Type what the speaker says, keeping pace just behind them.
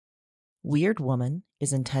Weird Woman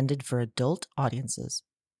is intended for adult audiences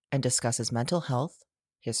and discusses mental health,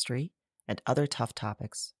 history, and other tough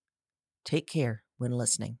topics. Take care when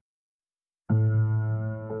listening.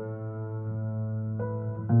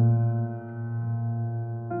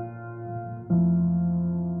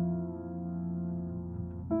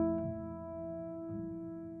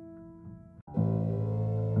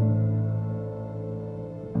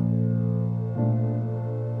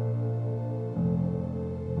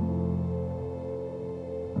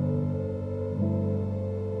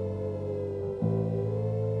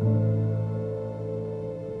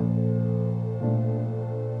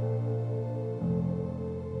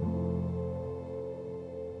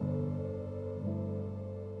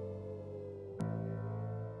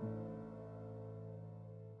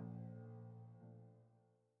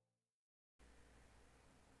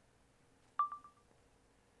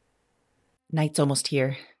 Night's almost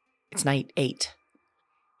here. It's night 8.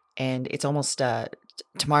 And it's almost,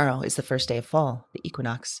 tomorrow is the first day of fall, the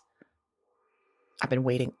equinox. I've been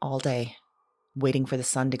waiting all day, waiting for the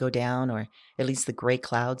sun to go down or at least the gray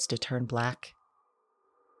clouds to turn black.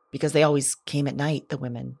 Because they always came at night, the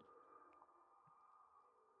women.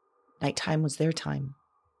 Nighttime was their time.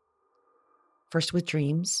 First with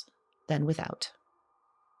dreams, then without.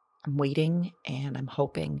 I'm waiting and I'm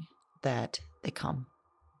hoping that they come.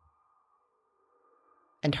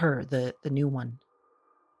 And her, the new one.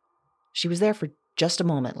 She was there for just a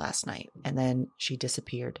moment last night, and then she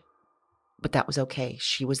disappeared. But that was okay.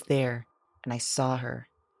 She was there, and I saw her.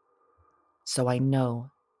 So I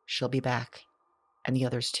know she'll be back, and the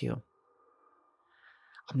others too.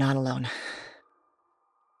 I'm not alone.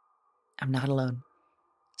 I'm not alone.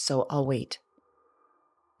 So I'll wait.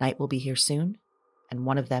 Night will be here soon, and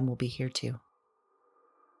one of them will be here too.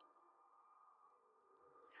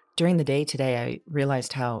 During the day today, I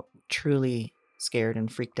realized how truly scared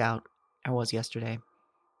and freaked out I was yesterday.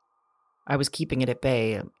 I was keeping it at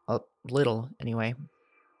bay, a little anyway,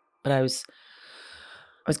 but I was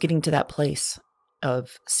getting to that place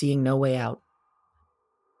of seeing no way out.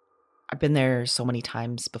 I've been there so many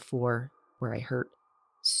times before where I hurt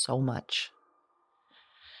so much.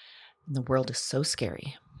 And the world is so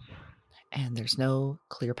scary, and there's no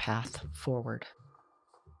clear path forward.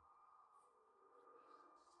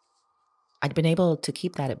 I'd been able to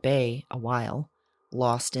keep that at bay a while,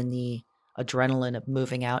 lost in the adrenaline of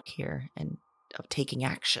moving out here and of taking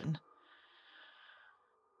action.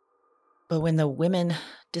 But when the women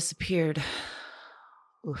disappeared,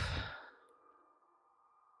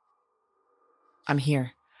 I'm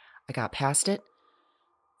here. I got past it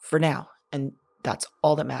for now, and that's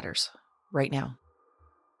all that matters right now.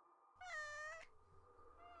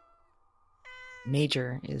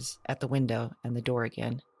 Major is at the window and the door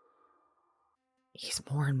again. He's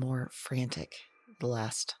more and more frantic the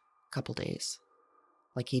last couple days.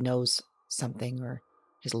 Like he knows something or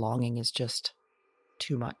his longing is just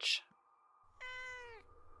too much.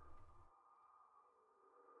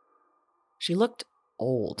 She looked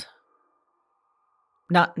old.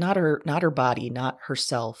 Not her body, not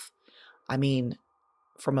herself. I mean,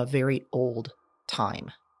 from a very old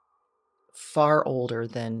time. Far older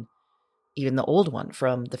than even the old one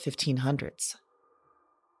from the 1500s.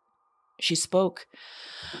 She spoke,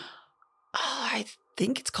 I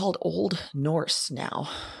think it's called Old Norse now.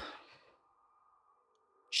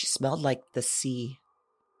 She smelled like the sea,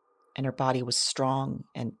 and her body was strong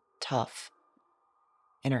and tough.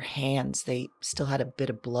 And her hands, they still had a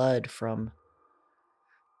bit of blood from,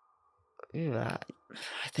 I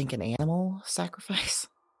think, an animal sacrifice.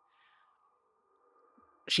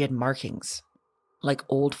 She had markings, like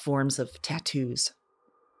old forms of tattoos.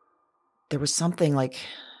 There was something like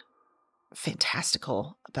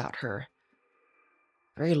fantastical about her.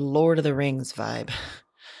 Very Lord of the Rings vibe.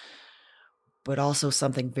 But also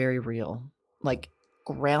something very real. Like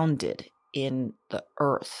grounded in the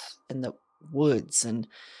earth and the woods and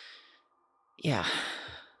yeah.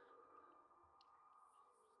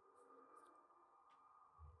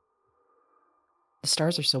 The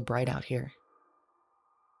stars are so bright out here.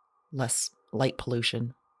 Less light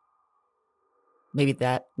pollution. Maybe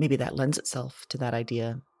that lends itself to that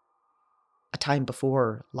idea. A time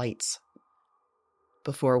before lights.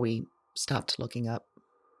 Before we stopped looking up.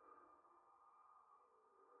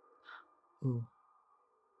 Ooh.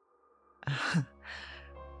 I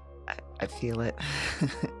feel it.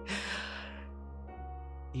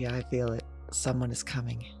 Yeah, I feel it. Someone is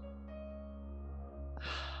coming.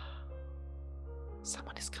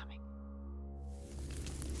 Someone is coming.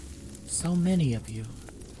 So many of you.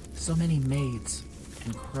 So many maids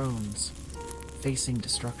and crones facing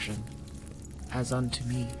destruction, as unto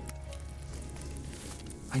me.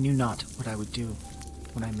 I knew not what I would do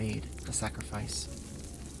when I made the sacrifice.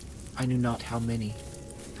 I knew not how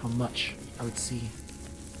much I would see.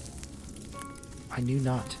 I knew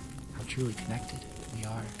not how truly connected we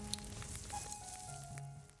are.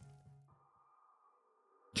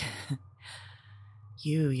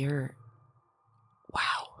 You're...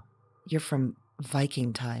 Wow. You're from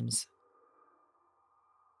Viking times.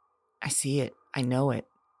 I see it. I know it.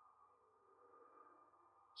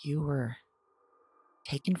 You were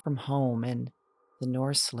taken from home in the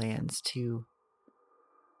Norse lands to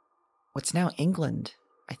what's now England,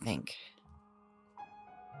 I think.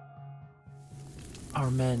 Our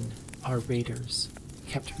men, our raiders,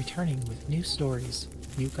 kept returning with new stories,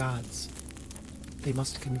 new gods. They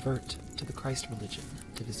must convert to the Christ religion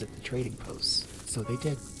to visit the trading posts. So they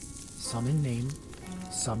did. Some in name,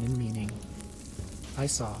 some in meaning. I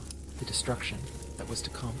saw the destruction that was to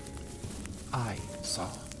come. I saw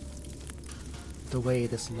the way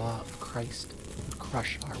this law of Christ would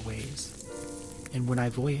crush our ways. And when I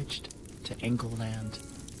voyaged to Engleland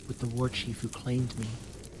with the war chief who claimed me,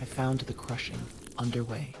 I found the crushing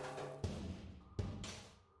underway.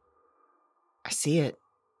 I see it.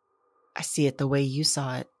 I see it the way you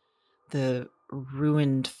saw it. The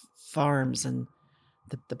ruined farms and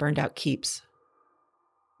the burned out keeps.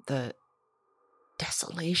 The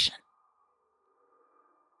desolation.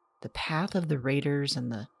 The path of the raiders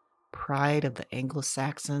and the pride of the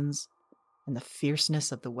Anglo-Saxons and the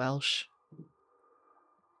fierceness of the Welsh.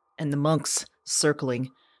 And the monks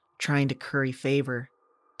circling, trying to curry favor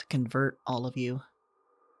to convert all of you.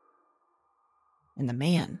 And the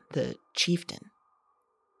man, the chieftain.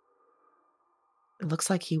 It looks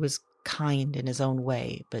like he was kind in his own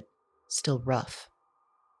way, but still rough.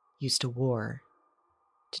 Used to war,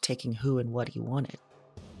 to taking who and what he wanted.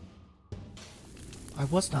 I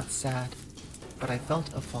was not sad, but I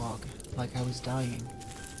felt a fog, like I was dying,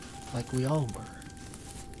 like we all were.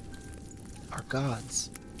 Our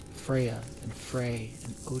gods, Freya and Frey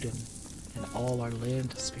and Odin, and all our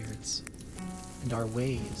land spirits, and our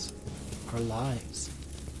ways, our lives.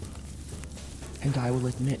 And I will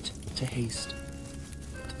admit to haste,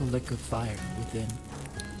 to the lick of fire within.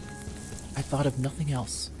 I thought of nothing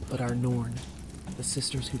else but our Norn, the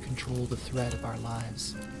sisters who control the thread of our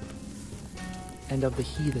lives, and of the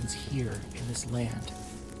heathens here in this land,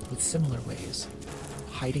 with similar ways,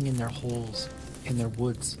 hiding in their holes, in their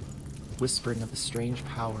woods, whispering of the strange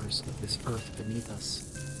powers of this earth beneath us,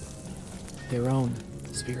 their own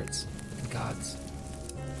spirits and gods.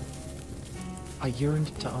 I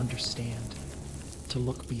yearned to understand, to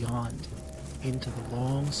look beyond, into the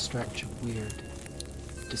long stretch of weird,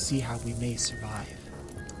 to see how we may survive.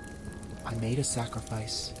 I made a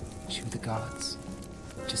sacrifice to the gods,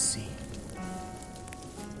 to see.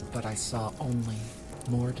 But I saw only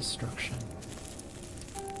more destruction.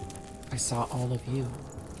 I saw all of you.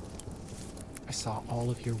 I saw all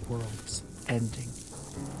of your worlds ending.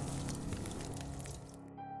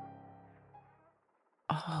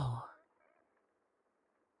 Oh.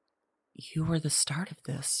 You were the start of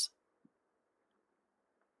this.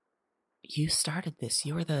 You started this.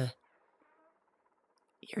 You're the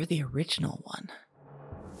original one.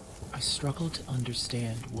 I struggle to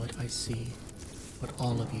understand what I see, what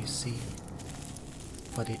all of you see.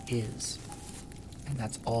 But it is, and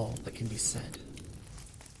that's all that can be said.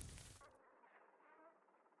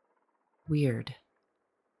 Weird.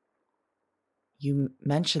 You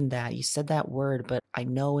mentioned that, you said that word, but I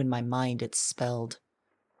know in my mind it's spelled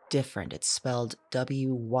different. It's spelled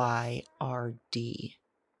W-Y-R-D.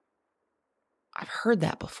 I've heard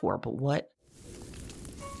that before, but what?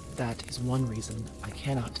 That is one reason I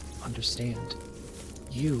cannot understand.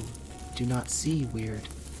 You do not see weird.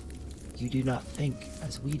 You do not think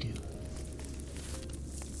as we do.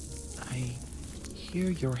 I hear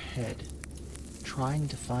your head trying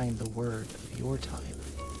to find the word of your time.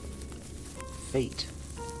 Fate.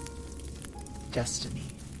 Destiny.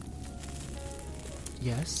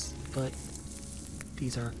 Yes, but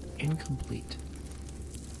these are incomplete.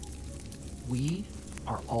 We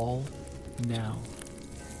are all now.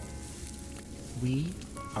 We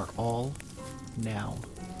are all now.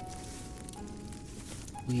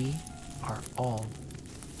 We are all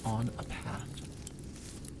on a path.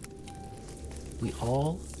 We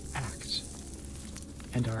all act,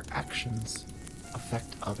 and our actions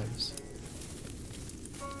affect others.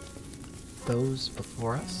 Those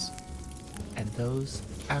before us and those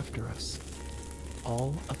after us,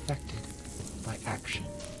 all affected by action.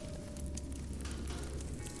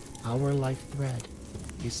 Our life thread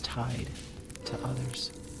is tied to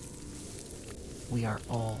others. We are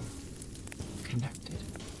all connected.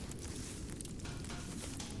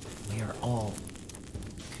 We are all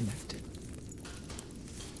connected.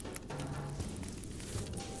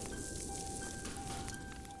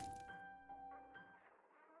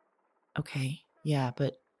 Okay, yeah,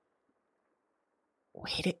 but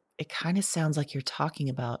wait, it kind of sounds like you're talking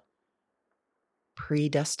about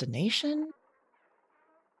predestination,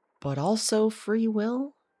 but also free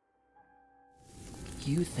will?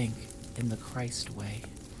 You think in the Christ way,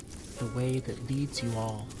 the way that leads you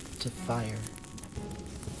all to fire.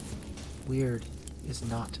 Weird is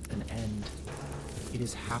not an end. It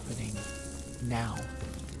is happening now.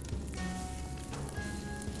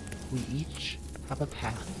 We each have a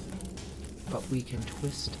path, but we can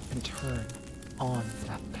twist and turn on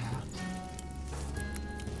that path.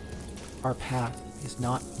 Our path is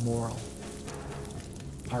not moral.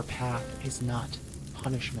 Our path is not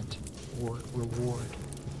punishment or reward.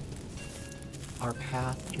 Our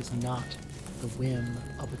path is not the whim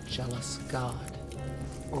of a jealous God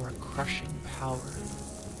or a crushing power.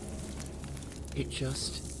 It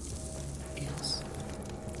just is.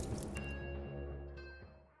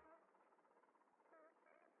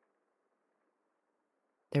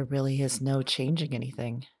 There really is no changing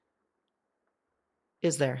anything.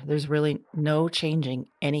 Is there? There's really no changing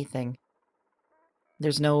anything.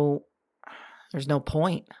 There's no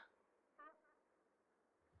point.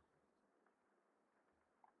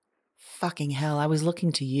 Fucking hell, I was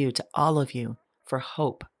looking to you, to all of you, for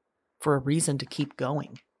hope, for a reason to keep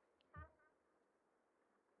going.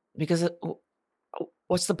 Because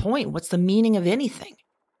what's the point? What's the meaning of anything?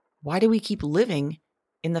 Why do we keep living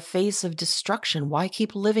in the face of destruction? Why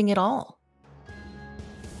keep living at all?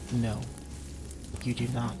 No, you do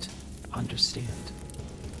not understand.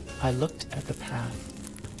 I looked at the path.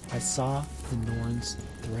 I saw the Norn's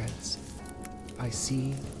threads. I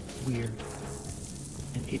see weird.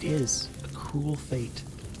 And it is a cruel fate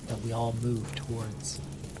that we all move towards.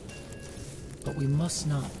 But we must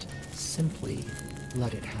not simply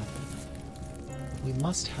let it happen. We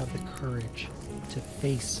must have the courage to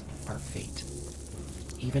face our fate,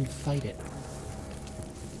 even fight it.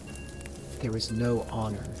 There is no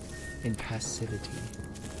honor in passivity,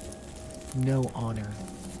 no honor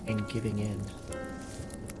in giving in.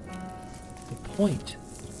 The point,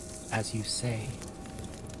 as you say,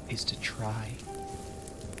 is to try,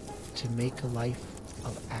 to make a life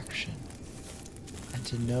of action, and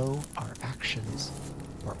to know our actions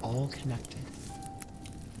are all connected.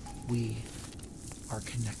 We are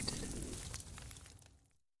connected.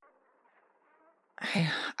 I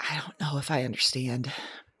don't know if I understand.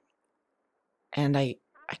 And I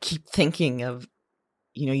keep thinking of,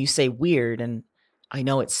 you say weird, and I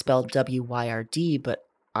know it's spelled W-Y-R-D, but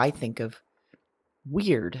I think of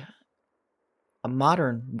weird, a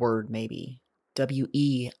modern word maybe,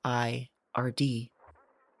 W-E-I-R-D.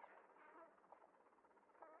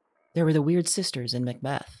 There were the Weird Sisters in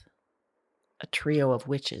Macbeth, a trio of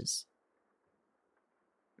witches.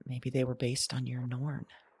 Maybe they were based on your Norn.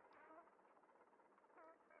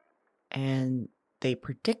 And they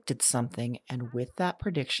predicted something, and with that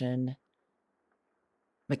prediction,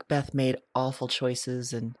 Macbeth made awful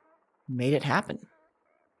choices and made it happen.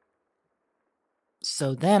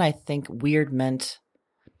 So then I think weird meant,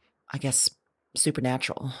 I guess,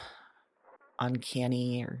 supernatural,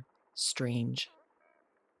 uncanny, or strange.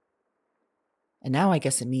 And now I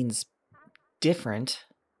guess it means different,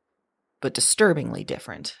 but disturbingly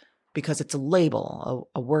different, because it's a label,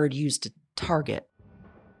 a word used to target.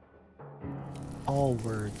 All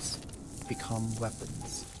words become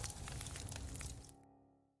weapons.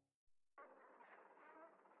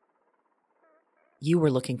 You were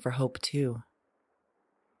looking for hope too,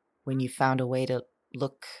 when you found a way to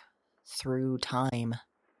look through time.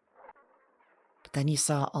 But then you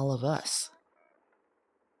saw all of us.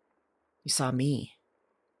 You saw me.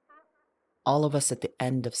 All of us at the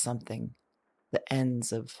end of something, the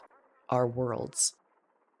ends of our worlds.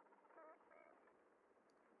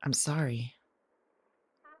 I'm sorry.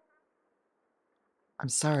 I'm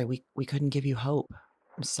sorry we couldn't give you hope.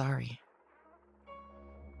 I'm sorry.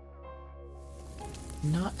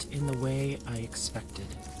 Not in the way I expected,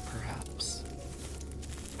 perhaps.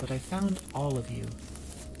 But I found all of you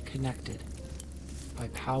connected by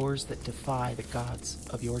powers that defy the gods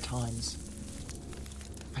of your times.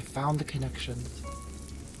 I found the connections.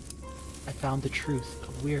 I found the truth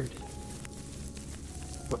of weird.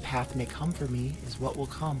 What path may come for me is what will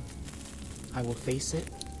come. I will face it.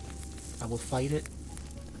 I will fight it.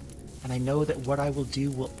 And I know that what I will do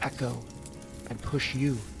will echo and push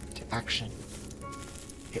you to action.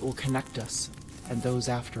 It will connect us and those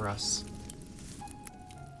after us.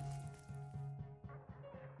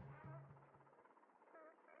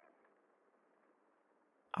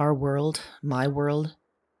 Our world, my world,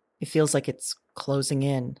 It feels like it's closing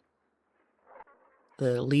in.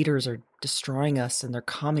 The leaders are destroying us, and they're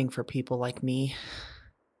coming for people like me.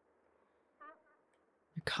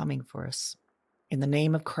 They're coming for us. In the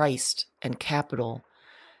name of Christ and capital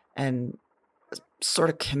and sort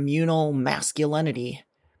of communal masculinity,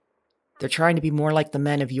 they're trying to be more like the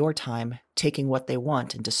men of your time, taking what they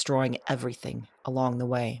want and destroying everything along the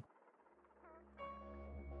way.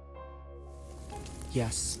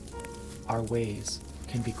 Yes, our ways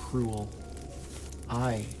can be cruel.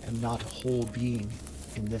 I am not a whole being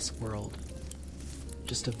in this world,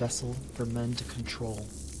 just a vessel for men to control.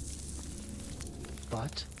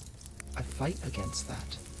 But I fight against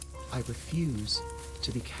that. I refuse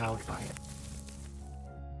to be cowed by it.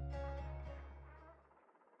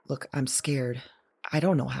 Look, I'm scared. I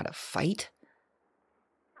don't know how to fight.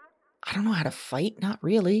 Not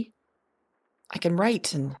really. I can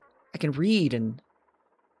write and I can read and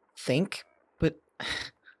think, but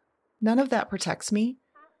none of that protects me.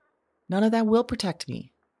 None of that will protect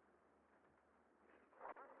me.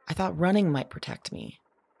 I thought running might protect me.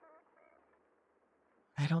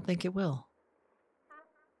 I don't think it will.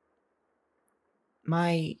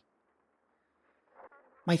 My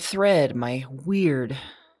thread, my weird,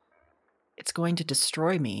 it's going to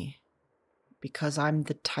destroy me because I'm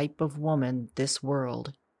the type of woman this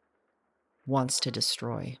world wants to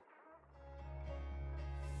destroy.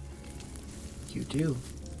 You do.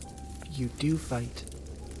 You do fight.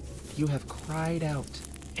 You have cried out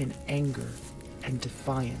in anger and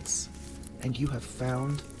defiance, and you have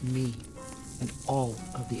found me and all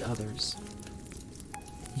of the others.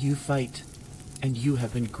 You fight, and you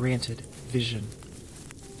have been granted vision.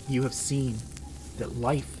 You have seen that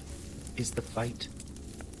life is the fight,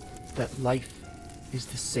 that life is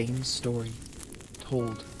the same story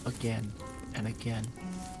told again and again.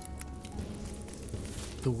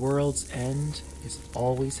 The world's end is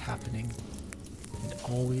always happening and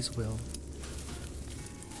always will.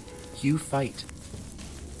 You fight,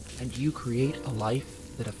 and you create a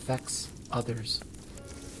life that affects others,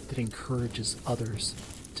 that encourages others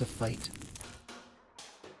to fight.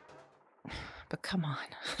 But come on.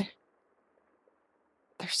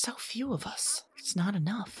 There's so few of us. It's not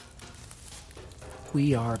enough.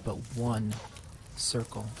 We are but one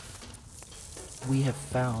circle. We have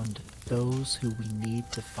found those who we need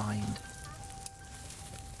to find.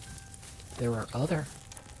 There are other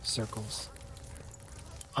circles.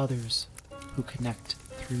 Others who connect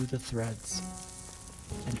through the threads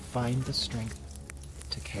and find the strength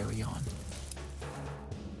to carry on.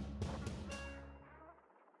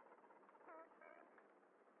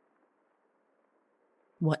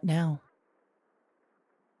 What now?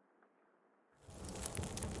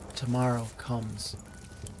 Tomorrow comes.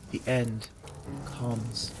 The end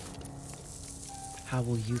comes. How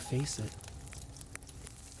will you face it?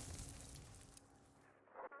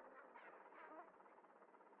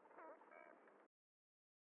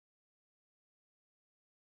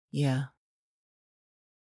 Yeah.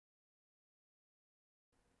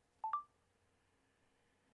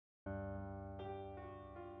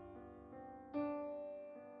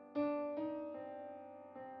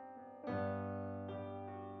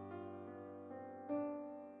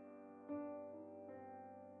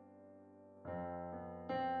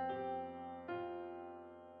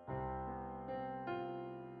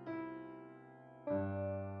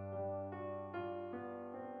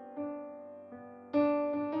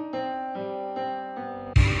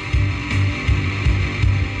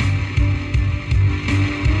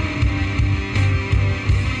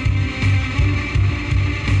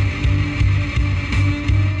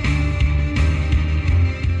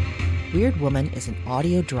 Weird Woman is an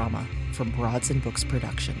audio drama from Broads and Books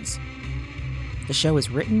Productions. The show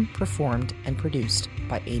is written, performed, and produced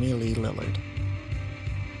by Amy Lee Lillard.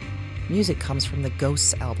 Music comes from the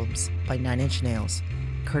Ghosts albums by Nine Inch Nails,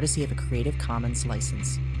 courtesy of a Creative Commons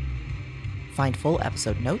license. Find full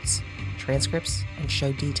episode notes, transcripts, and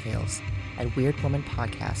show details at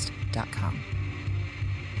weirdwomanpodcast.com.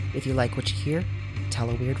 If you like what you hear,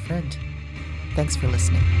 tell a weird friend. Thanks for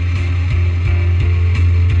listening.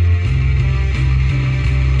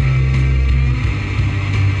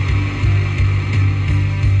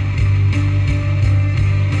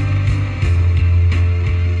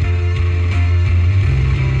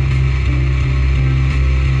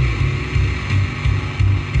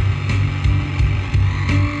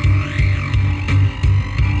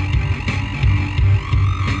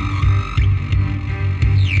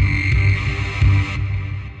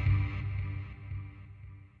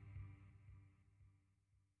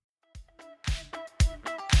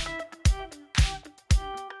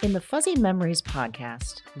 In the Fuzzy Memories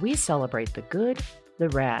podcast, we celebrate the good, the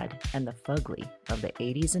rad, and the fugly of the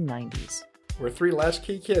 80s and 90s. We're three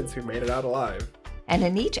latchkey kids who made it out alive. And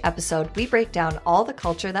in each episode, we break down all the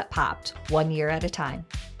culture that popped 1 year at a time.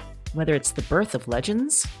 Whether it's the birth of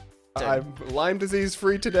legends, I'm Lyme disease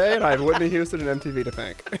free today, and I have Whitney Houston and MTV to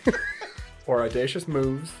thank. Or audacious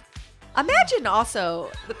moves. Imagine also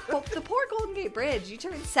the poor Golden Gate Bridge. You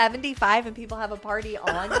turn 75 and people have a party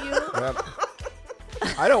on you. Yep.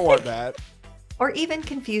 I don't want that. Or even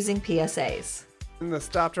confusing PSAs. And the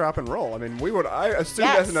stop, drop, and roll. I mean, I assumed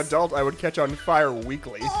Yes. as an adult I would catch on fire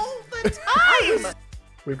weekly. All the time!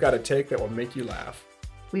 We've got a take that will make you laugh.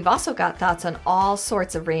 We've also got thoughts on all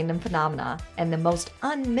sorts of random phenomena and the most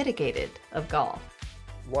unmitigated of golf.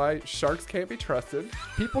 Why sharks can't be trusted,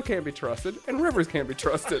 people can't be trusted, and rivers can't be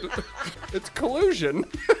trusted. It's collusion.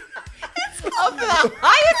 Of the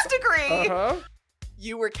highest degree. Uh-huh.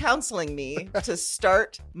 You were counseling me to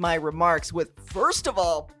start my remarks with, first of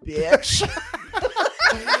all, bitch.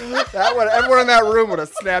 Everyone in that room would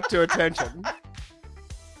have snapped to attention.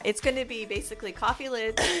 It's going to be basically Coffee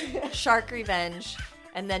Lids, Shark Revenge,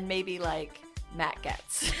 and then maybe like Matt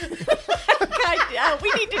Getz. God,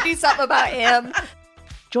 we need to do something about him.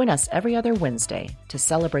 join us every other Wednesday to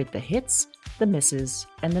celebrate the hits, the misses,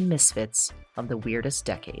 and the misfits of the weirdest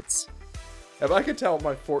decades. If I could tell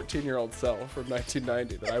my 14-year-old self from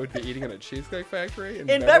 1990 that I would be eating in a Cheesecake Factory In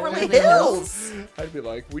Beverly Hills. I'd be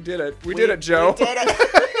like, we did it. We did it, Joe. We did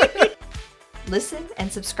it. Listen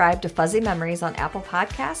and subscribe to Fuzzy Memories on Apple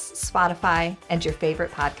Podcasts, Spotify, and your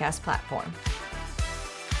favorite podcast platform.